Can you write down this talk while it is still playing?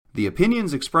The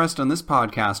opinions expressed on this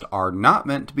podcast are not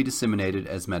meant to be disseminated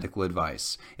as medical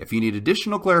advice. If you need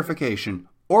additional clarification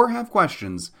or have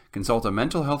questions, consult a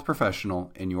mental health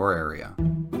professional in your area.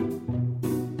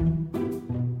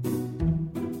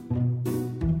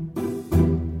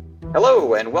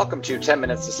 Hello, and welcome to 10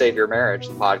 Minutes to Save Your Marriage,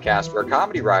 the podcast where a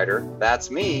comedy writer, that's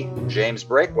me, James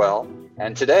Breakwell,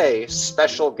 and today,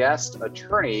 special guest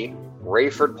attorney,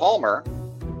 Rayford Palmer.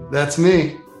 That's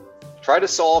me. Try to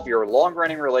solve your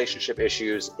long-running relationship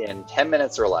issues in 10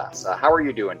 minutes or less. How are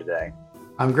you doing today?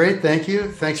 I'm great, thank you.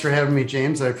 Thanks for having me,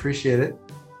 James. I appreciate it.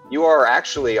 You are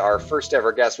actually our first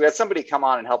ever guest. We had somebody come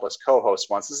on and help us co-host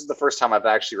once. This is the first time I've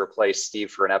actually replaced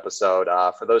Steve for an episode.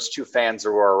 For those two fans who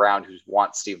are around who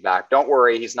want Steve back, don't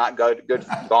worry, he's not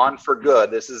gone for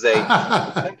good. This is a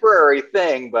temporary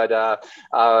thing, but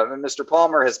Mr.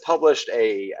 Palmer has published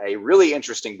a really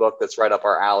interesting book that's right up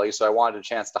our alley, so I wanted a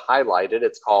chance to highlight it.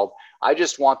 It's called I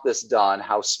Just Want This Done: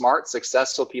 How Smart,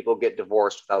 Successful People Get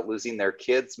Divorced Without Losing Their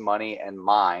Kids, Money, and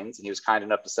Minds. And he was kind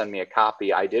enough to send me a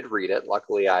copy. I did read it.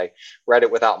 Luckily, I read it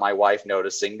without my wife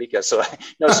noticing, because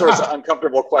no sorts of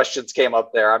uncomfortable questions came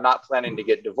up there. I'm not planning to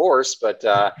get divorced, but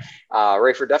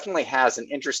Rayford definitely has an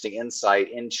interesting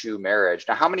insight into marriage.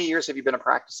 Now, how many years have you been a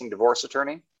practicing divorce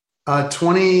attorney?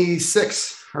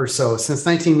 26 or so, since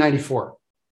 1994.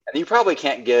 And you probably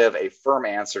can't give a firm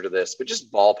answer to this, but just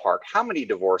ballpark, how many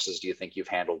divorces do you think you've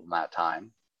handled in that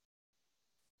time?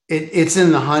 It's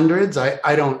in the hundreds. I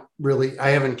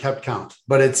haven't kept count,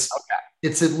 but it's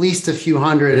at least a few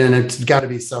hundred, and it's got to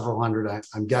be several hundred,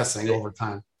 I'm guessing, over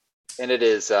time. And it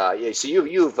is, so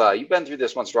you've been through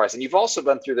this once or twice, and you've also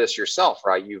been through this yourself,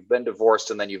 right? You've been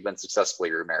divorced and then you've been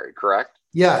successfully remarried, correct?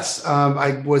 Yes.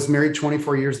 I was married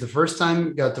 24 years the first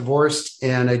time, got divorced,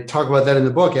 and I talk about that in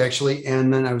the book, actually.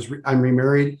 And then I'm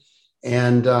remarried,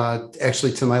 and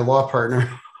actually to my law partner,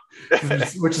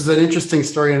 which is an interesting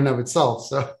story in and of itself.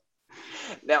 So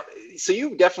now, so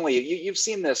you've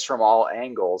seen this from all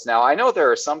angles. Now, I know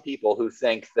there are some people who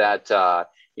think that,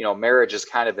 marriage is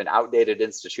kind of an outdated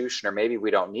institution, or maybe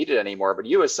we don't need it anymore. But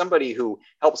you, as somebody who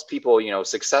helps people,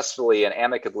 successfully and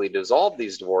amicably dissolve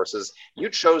these divorces, you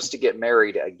chose to get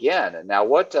married again. And now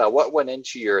what went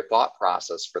into your thought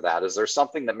process for that? Is there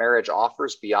something that marriage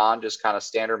offers beyond just kind of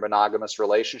standard monogamous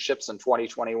relationships in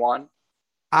 2021?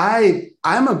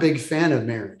 I'm a big fan of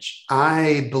marriage.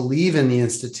 I believe in the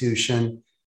institution.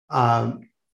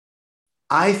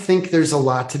 I think there's a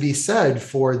lot to be said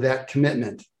for that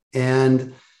commitment.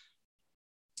 And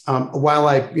while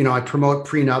I promote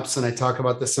prenups, and I talk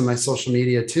about this in my social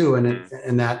media too,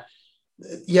 and that,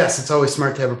 yes, it's always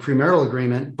smart to have a premarital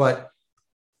agreement, but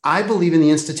I believe in the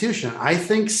institution. I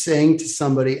think saying to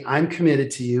somebody, I'm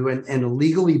committed to you and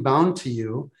legally bound to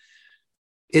you,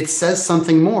 it says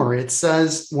something more. It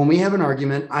says, when we have an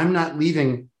argument, I'm not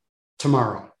leaving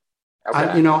tomorrow. Okay.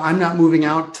 I'm not moving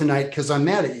out tonight because I'm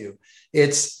mad at you.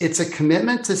 It's a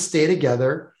commitment to stay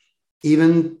together,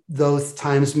 even though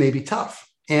times may be tough.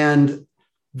 And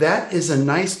that is a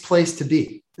nice place to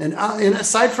be. And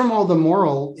aside from all the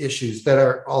moral issues that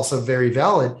are also very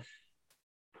valid,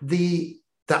 the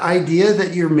idea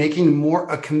that you're making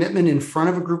a commitment in front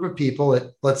of a group of people,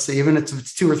 let's say, even if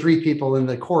it's 2 or 3 people in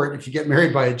the court, if you get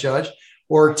married by a judge,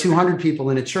 or 200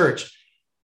 people in a church,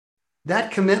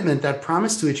 that commitment, that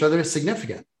promise to each other is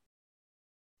significant.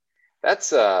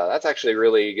 That's actually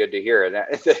really good to hear. And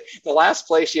the last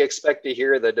place you expect to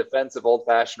hear the defense of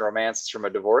old-fashioned romances from a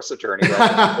divorce attorney,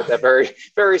 that very,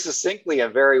 very succinctly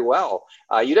and very well.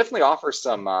 You definitely offer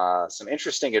some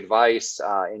interesting advice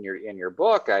in your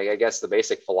book. I guess the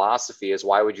basic philosophy is,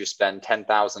 why would you spend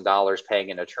 $10,000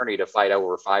 paying an attorney to fight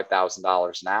over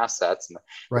 $5,000 in assets? And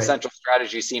the central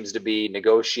strategy seems to be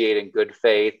negotiate in good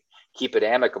faith, keep it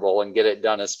amicable, and get it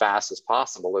done as fast as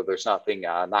possible, or there's not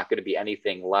going to be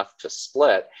anything left to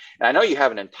split. And I know you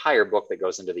have an entire book that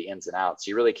goes into the ins and outs.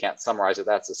 You really can't summarize it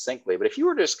that succinctly, but if you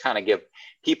were to just kind of give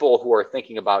people who are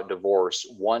thinking about divorce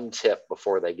one tip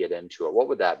before they get into it, what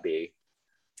would that be?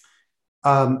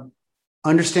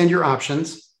 Understand your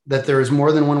options, that there is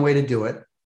more than one way to do it.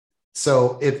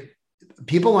 So if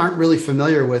people aren't really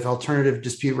familiar with alternative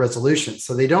dispute resolution,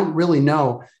 so they don't really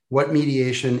know what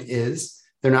mediation is.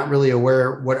 They're not really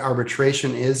aware what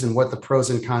arbitration is and what the pros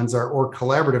and cons are, or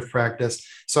collaborative practice.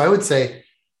 So I would say,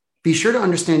 be sure to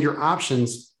understand your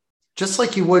options, just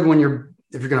like you would if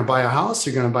you're going to buy a house,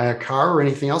 you're going to buy a car, or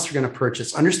anything else you're going to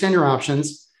purchase. Understand your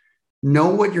options, know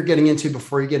what you're getting into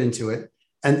before you get into it,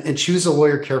 and choose a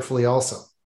lawyer carefully also.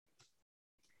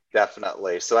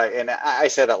 Definitely. So I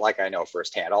say that like I know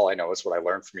firsthand. All I know is what I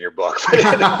learned from your book. But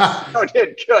it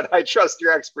did good. I trust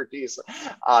your expertise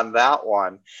on that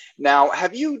one. Now,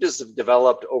 have you just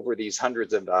developed over these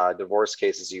hundreds of divorce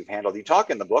cases you've handled? You talk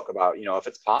in the book about, if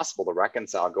it's possible to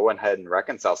reconcile, go ahead and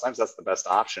reconcile. Sometimes that's the best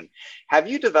option. Have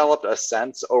you developed a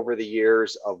sense over the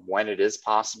years of when it is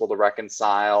possible to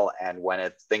reconcile and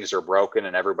when things are broken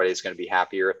and everybody's going to be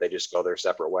happier if they just go their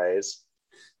separate ways?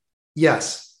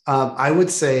 Yes. I would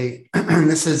say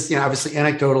this is, obviously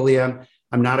anecdotally,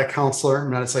 I'm not a counselor,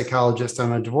 I'm not a psychologist,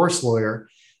 I'm a divorce lawyer,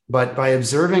 but by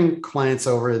observing clients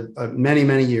over many,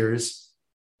 many years,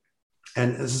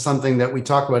 and this is something that we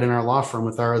talk about in our law firm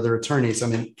with our other attorneys.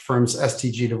 Firm's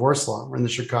STG Divorce Law. We're in the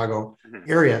Chicago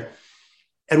area.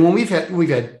 And when we've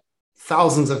had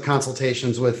thousands of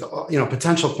consultations with,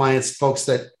 potential clients, folks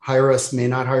that hire us, may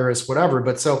not hire us, whatever.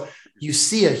 But so you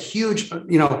see a huge,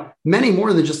 many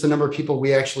more than just the number of people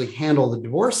we actually handle the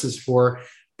divorces for,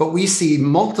 but we see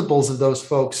multiples of those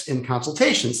folks in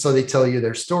consultations. So they tell you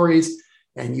their stories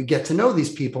and you get to know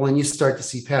these people and you start to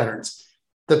see patterns.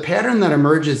 The pattern that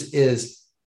emerges is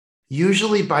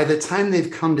usually by the time they've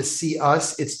come to see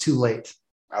us, it's too late.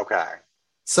 Okay.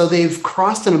 So they've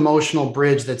crossed an emotional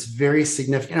bridge that's very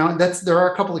significant. There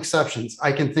are a couple exceptions.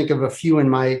 I can think of a few in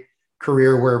my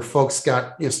career where folks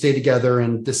got, stayed together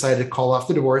and decided to call off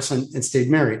the divorce and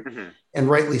stayed married, and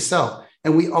rightly so.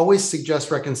 And we always suggest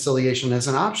reconciliation as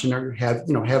an option, or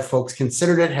have folks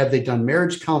considered it. Have they done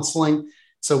marriage counseling?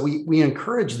 So we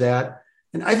encourage that.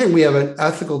 And I think we have an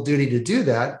ethical duty to do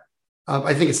that.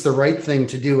 I think it's the right thing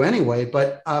to do anyway.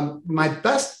 But my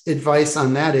best advice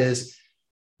on that is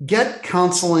get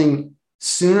counseling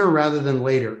sooner rather than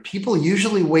later. People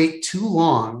usually wait too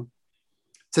long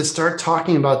to start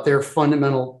talking about their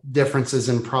fundamental differences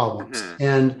and problems.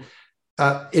 And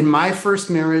in my first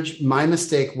marriage, my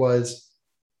mistake was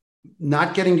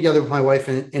not getting together with my wife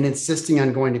and insisting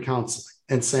on going to counseling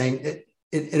and saying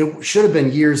it should have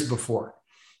been years before.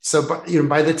 So,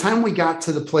 by the time we got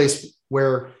to the place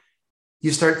where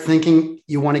you start thinking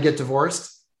you want to get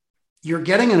divorced, you're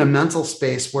getting in a mental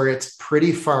space where it's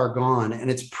pretty far gone and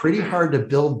it's pretty hard to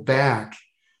build back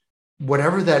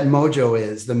whatever that mojo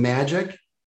is, the magic.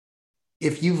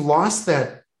 If you've lost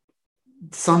that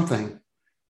something,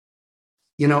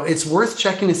 it's worth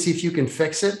checking to see if you can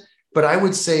fix it. But I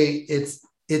would say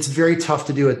it's very tough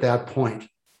to do at that point.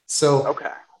 So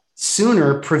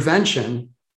sooner prevention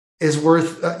is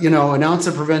worth, an ounce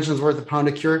of prevention is worth a pound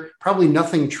of cure. Probably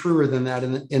nothing truer than that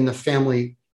in the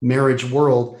family marriage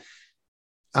world.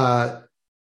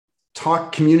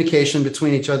 Communication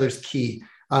between each other is key.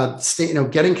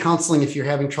 Getting counseling if you're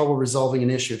having trouble resolving an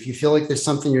issue. If you feel like there's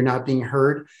something you're not being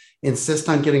heard, insist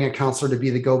on getting a counselor to be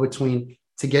the go-between,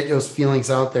 to get those feelings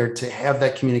out there, to have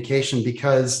that communication.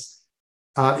 Because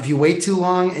if you wait too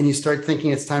long and you start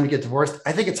thinking it's time to get divorced,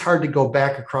 I think it's hard to go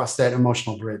back across that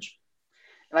emotional bridge.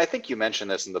 And I think you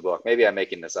mentioned this in the book. Maybe I'm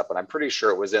making this up, but I'm pretty sure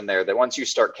it was in there that once you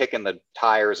start kicking the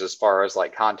tires as far as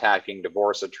like contacting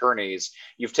divorce attorneys,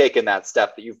 you've taken that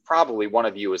step that you've probably, one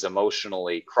of you has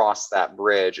emotionally crossed that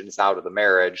bridge and is out of the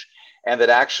marriage. And that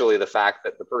actually the fact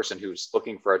that the person who's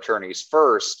looking for attorneys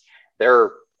first,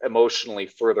 they're emotionally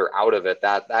further out of it,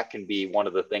 that can be one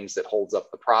of the things that holds up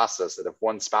the process. That if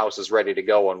one spouse is ready to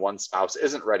go and one spouse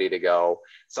isn't ready to go,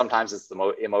 sometimes it's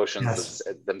the emotions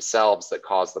themselves that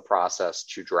cause the process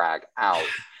to drag out.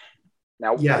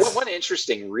 Now, one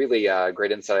interesting, really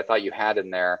great insight I thought you had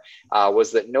in there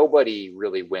was that nobody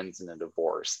really wins in a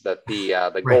divorce, that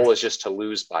the goal is just to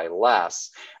lose by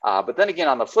less. But then again,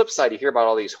 on the flip side, you hear about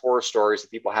all these horror stories of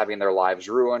people having their lives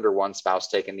ruined or one spouse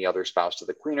taking the other spouse to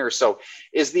the cleaner. So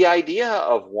is the idea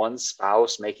of one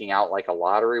spouse making out like a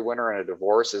lottery winner in a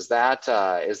divorce, is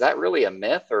that really a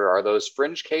myth, or are those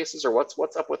fringe cases, or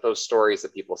what's up with those stories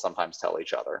that people sometimes tell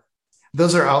each other?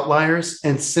 Those are outliers.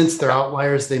 And since they're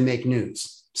outliers, they make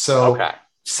news. So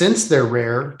since they're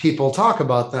rare, people talk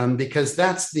about them because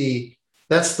that's the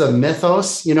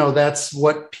mythos, that's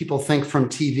what people think from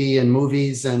TV and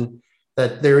movies, and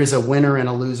that there is a winner and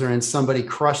a loser and somebody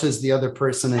crushes the other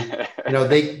person. And,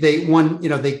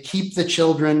 they keep the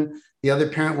children, the other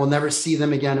parent will never see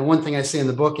them again. And one thing I say in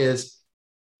the book is,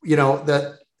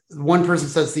 that one person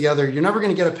says to the other, you're never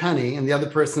going to get a penny. And the other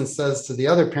person says to the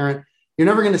other parent, you're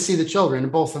never going to see the children,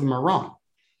 and both of them are wrong.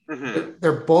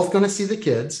 They're both going to see the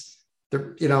kids.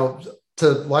 They're, to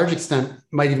a large extent,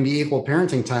 might even be equal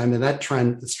parenting time. And that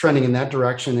trend is trending in that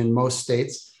direction in most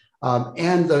states.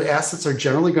 And the assets are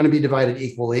generally going to be divided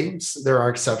equally. So there are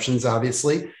exceptions,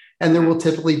 obviously. And there will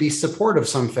typically be support of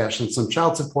some fashion, some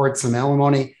child support, some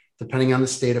alimony, depending on the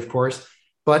state, of course.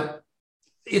 But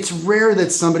it's rare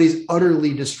that somebody's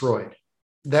utterly destroyed.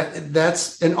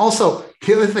 That's, and also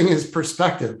the other thing is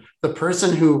perspective. The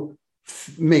person who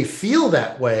may feel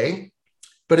that way,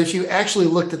 but if you actually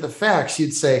looked at the facts,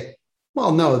 you'd say,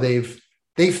 well, no, they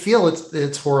feel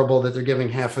it's horrible that they're giving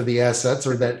half of the assets,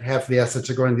 or that half of the assets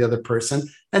are going to the other person,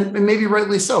 and maybe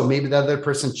rightly so. Maybe the other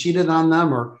person cheated on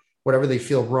them or whatever, they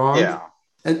feel wrong. Yeah.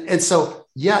 And so,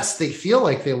 yes, they feel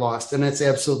like they lost, and it's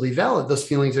absolutely valid. Those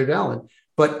feelings are valid,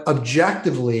 but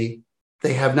objectively,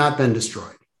 they have not been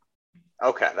destroyed.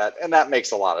 Okay, that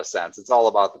makes a lot of sense. It's all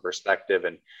about the perspective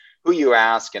and who you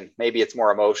ask, and maybe it's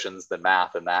more emotions than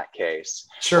math in that case.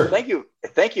 Sure. Well,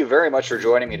 thank you very much for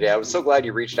joining me today. I was so glad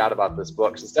you reached out about this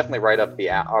book. It's definitely right up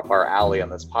our alley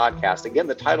on this podcast. Again,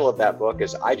 the title of that book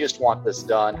is "I Just Want This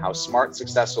Done: How Smart,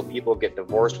 Successful People Get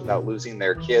Divorced Without Losing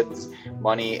Their Kids,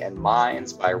 Money, and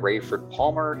Minds" by Rayford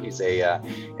Palmer. He's a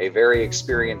very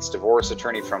experienced divorce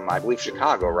attorney from, I believe,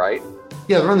 Chicago, right?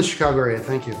 Yeah, they're in the Chicago area.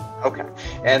 Thank you. Okay.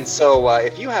 And so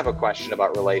if you have a question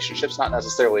about relationships, not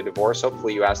necessarily divorce,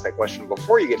 hopefully you ask that question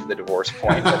before you get to the divorce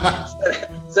point.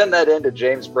 Send that in to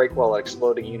James Breakwell at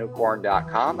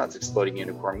explodingunicorn.com. That's Exploding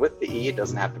Unicorn with the E. It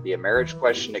doesn't have to be a marriage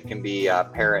question. It can be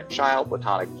parent, child,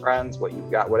 platonic friends,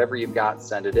 whatever you've got,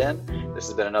 send it in. This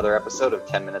has been another episode of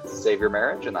 10 Minutes to Save Your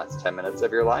Marriage, and that's 10 minutes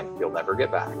of your life you'll never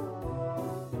get back.